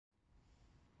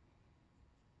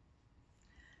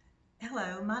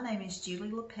Hello, my name is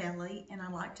Julie LaPelli, and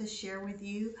I'd like to share with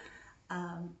you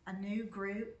a new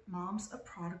group, Moms of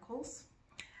Prodigals,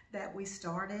 that we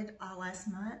started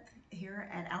last month here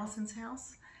at Allison's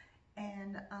house.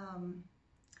 And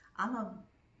I'm a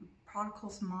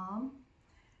prodigal's mom,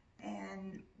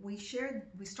 and we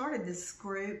started this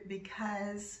group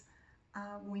because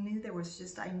we knew there was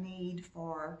just a need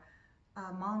for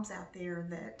moms out there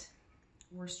that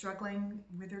were struggling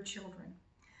with their children.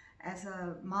 As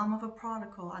a mom of a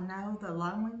prodigal, I know the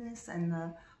loneliness and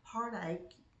the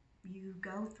heartache you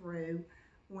go through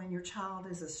when your child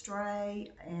is astray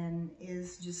and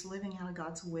is just living out of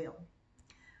God's will.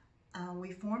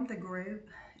 We formed the group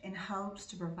in hopes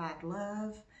to provide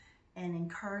love and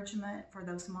encouragement for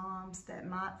those moms that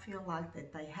might feel like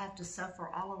that they have to suffer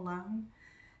all alone.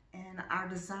 And our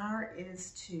desire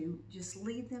is to just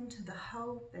lead them to the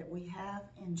hope that we have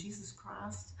in Jesus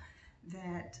Christ,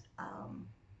 that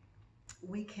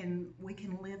we can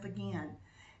live again.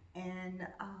 And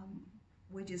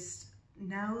we just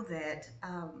know that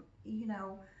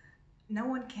no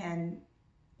one can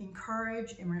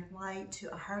encourage and relate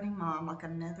to a hurting mom like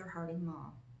another hurting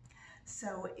mom.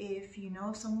 So if you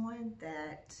know someone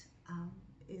that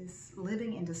is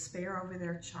living in despair over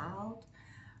their child,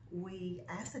 we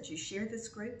ask that you share this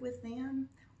group with them,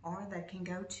 or they can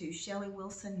go to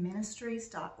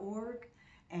ShellyWilsonMinistries.org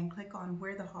and click on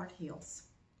Where the Heart Heals.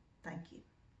 Thank you.